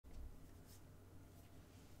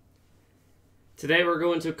Today we're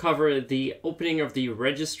going to cover the opening of the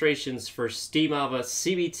registrations for Steam AVA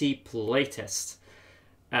CBT Playtest.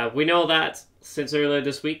 We know that since earlier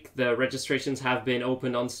this week the registrations have been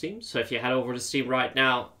opened on Steam, so if you head over to Steam right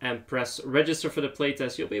now and press register for the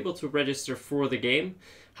playtest, you'll be able to register for the game.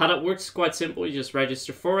 How that works is quite simple. You just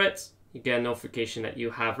register for it, you get a notification that you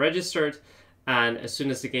have registered, and as soon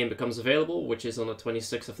as the game becomes available, which is on the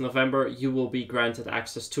 26th of November, you will be granted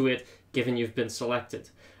access to it, given you've been selected.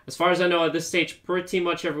 As far as I know, at this stage, pretty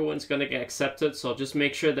much everyone's going to get accepted, so just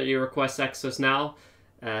make sure that you request access now.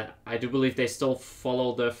 I do believe they still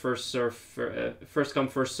follow the first come,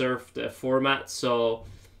 first served format, so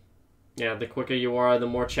yeah, the quicker you are, the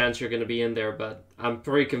more chance you're going to be in there, but I'm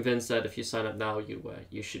pretty convinced that if you sign up now,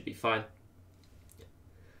 you should be fine.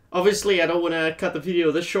 Obviously, I don't want to cut the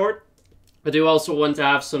video this short. I do also want to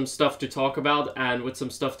have some stuff to talk about, and with some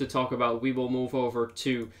stuff to talk about, we will move over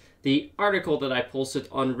to the article that I posted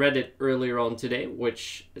on Reddit earlier on today,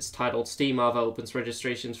 which is titled Steam AVA opens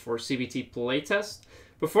registrations for CBT Playtest.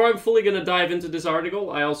 Before I'm fully going to dive into this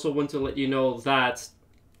article, I also want to let you know that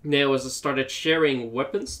Neo has started sharing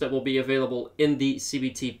weapons that will be available in the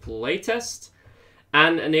CBT Playtest.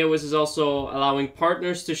 And Neowiz is also allowing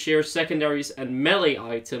partners to share secondaries and melee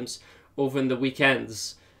items over the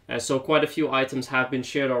weekends. So quite a few items have been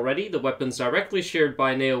shared already. The weapons directly shared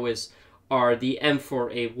by Neowiz are the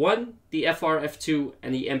M4A1, the FRF2,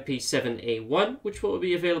 and the MP7A1, which will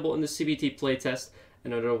be available in the CBT playtest.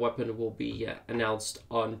 Another weapon will be announced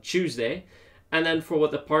on Tuesday. And then for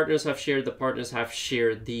what the partners have shared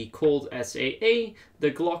the Colt SAA,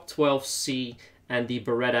 the Glock 12C, and the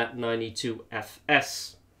Beretta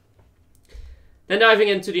 92FS. Then diving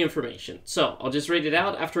into the information. So, I'll just read it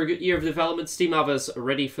out. After a good year of development, Steam AVA is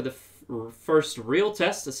ready for the first real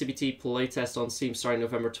test, the CBT playtest on Steam starting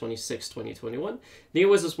November 26, 2021.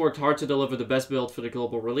 Neowiz has worked hard to deliver the best build for the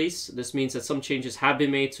global release. This means that some changes have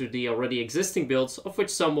been made to the already existing builds, of which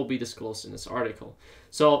some will be disclosed in this article.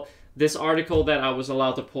 So, this article that I was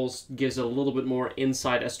allowed to post gives a little bit more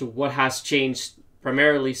insight as to what has changed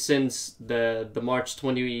primarily since the March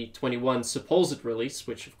 2021 supposed release,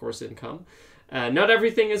 which of course didn't come. Not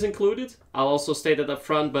everything is included, I'll also state it up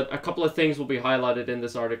front, but a couple of things will be highlighted in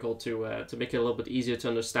this article to make it a little bit easier to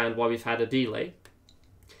understand why we've had a delay.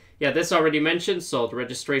 Yeah, this already mentioned, so the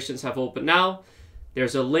registrations have opened now.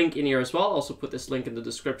 There's a link in here as well. I'll also put this link in the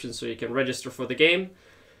description so you can register for the game.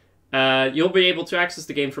 You'll be able to access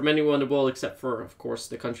the game from anywhere in the world except for, of course,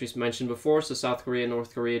 the countries mentioned before, so South Korea,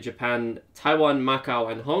 North Korea, Japan, Taiwan, Macau,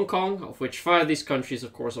 and Hong Kong, of which 5 of these countries,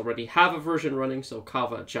 of course, already have a version running, so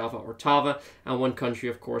Kava, Java, or Tava, and one country,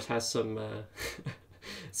 of course, has some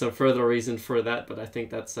some further reason for that, but I think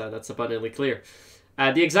that's abundantly clear.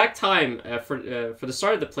 The exact time for the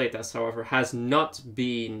start of the playtest, however, has not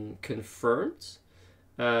been confirmed.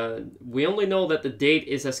 We only know that the date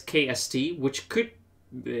is as KST, which could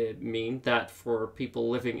mean that for people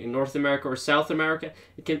living in North America or South America,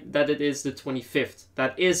 that it is the 25th.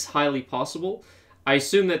 That is highly possible. I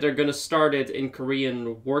assume that they're going to start it in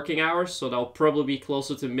Korean working hours, so that'll probably be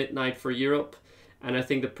closer to midnight for Europe, and I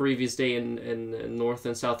think the previous day in North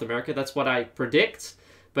and South America. That's what I predict.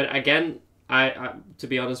 But again, I to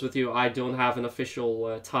be honest with you, I don't have an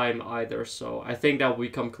official time either, so I think that will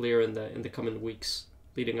become clear in the coming weeks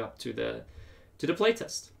leading up to the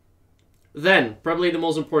playtest. Then, probably the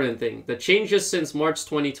most important thing, the changes since March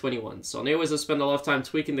 2021. So Neowiz has spent a lot of time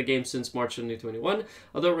tweaking the game since March 2021,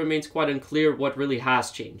 although it remains quite unclear what really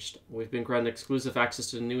has changed. We've been granted exclusive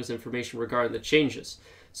access to the newest information regarding the changes.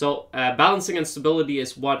 So, balancing and stability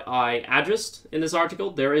is what I addressed in this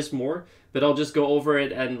article. There is more, but I'll just go over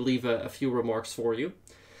it and leave a few remarks for you.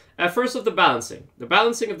 First of the balancing. The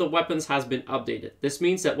balancing of the weapons has been updated. This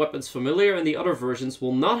means that weapons familiar in the other versions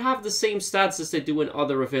will not have the same stats as they do in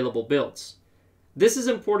other available builds. This is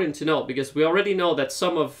important to note because we already know that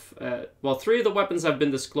some of, 3 of the weapons have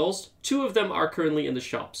been disclosed. 2 of them are currently in the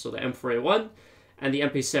shop, so the M4A1 and the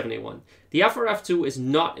MP7A1. The FRF2 is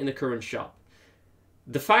not in the current shop.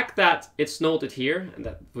 The fact that it's noted here, and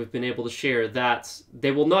that we've been able to share, that they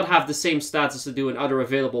will not have the same stats as they do in other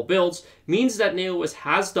available builds, means that Neowiz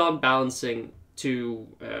has done balancing to,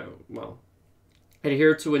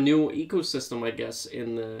 adhere to a new ecosystem, I guess,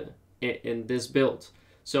 in this build.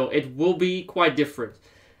 So it will be quite different.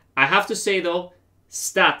 I have to say, though,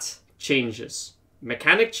 stat changes.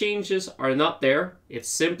 Mechanic changes are not there. It's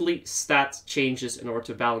simply stat changes in order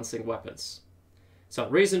to balancing weapons. So,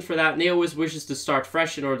 reason for that, Neowiz wishes to start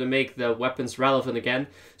fresh in order to make the weapons relevant again,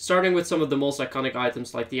 starting with some of the most iconic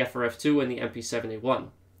items like the FRF2 and the MP7A1.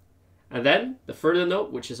 And then, the further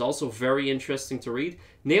note, which is also very interesting to read,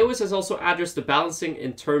 Neowis has also addressed the balancing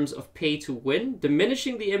in terms of pay to win,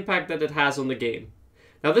 diminishing the impact that it has on the game.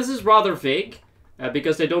 Now, this is rather vague,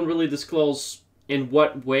 because they don't really disclose in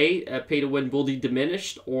what way pay to win will be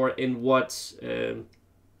diminished, or in what, in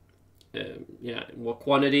what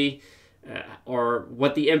quantity, or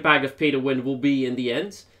what the impact of pay to win will be in the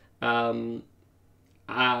end.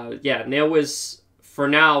 Neowis, for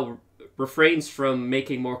now, refrains from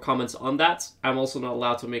making more comments on that. I'm also not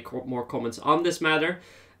allowed to make more comments on this matter.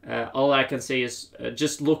 All I can say is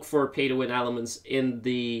just look for pay-to-win elements in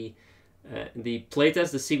the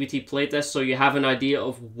playtest, the CBT playtest, so you have an idea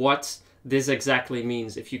of what this exactly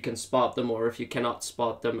means, if you can spot them or if you cannot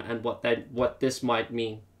spot them, and what this might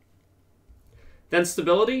mean. Then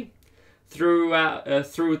stability. Through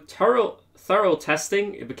thorough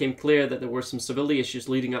testing, it became clear that there were some stability issues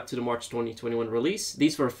leading up to the March 2021 release.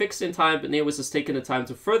 These were fixed in time, but Neowis has taken the time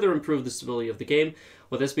to further improve the stability of the game.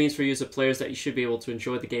 What this means for you as a player is that you should be able to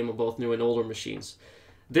enjoy the game on both new and older machines.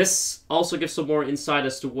 This also gives some more insight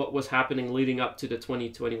as to what was happening leading up to the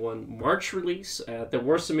 2021 March release. There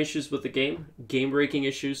were some issues with the game-breaking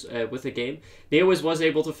issues with the game. Neowis was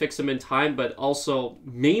able to fix them in time, but also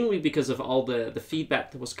mainly because of all the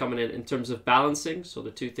feedback that was coming in terms of balancing. So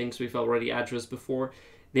the two things we've already addressed before.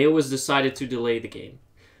 Neowis decided to delay the game.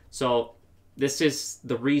 So this is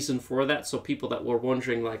the reason for that. So people that were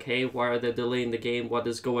wondering like, hey, why are they delaying the game? What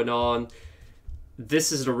is going on?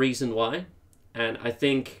 This is the reason why. And I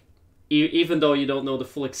think, even though you don't know the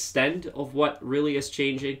full extent of what really is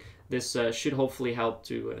changing, this should hopefully help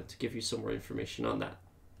to give you some more information on that.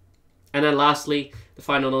 And then lastly, the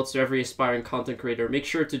final notes to every aspiring content creator. Make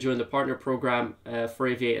sure to join the partner program for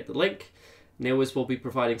AVA at the link. Neowis will be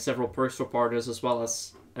providing several perks for partners, as well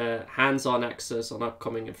as hands-on access on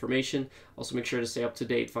upcoming information. Also make sure to stay up to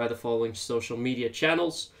date via the following social media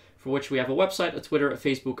channels, for which we have a website, a Twitter, a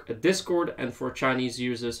Facebook, a Discord, and for Chinese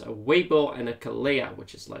users, a Weibo and a Kalea,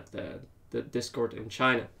 which is like the Discord in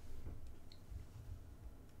China.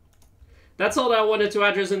 That's all that I wanted to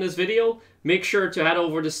address in this video. Make sure to head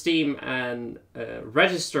over to Steam and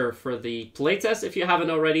register for the playtest if you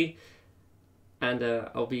haven't already. And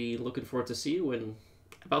I'll be looking forward to see you in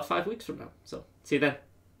about 5 weeks from now. So, see you then.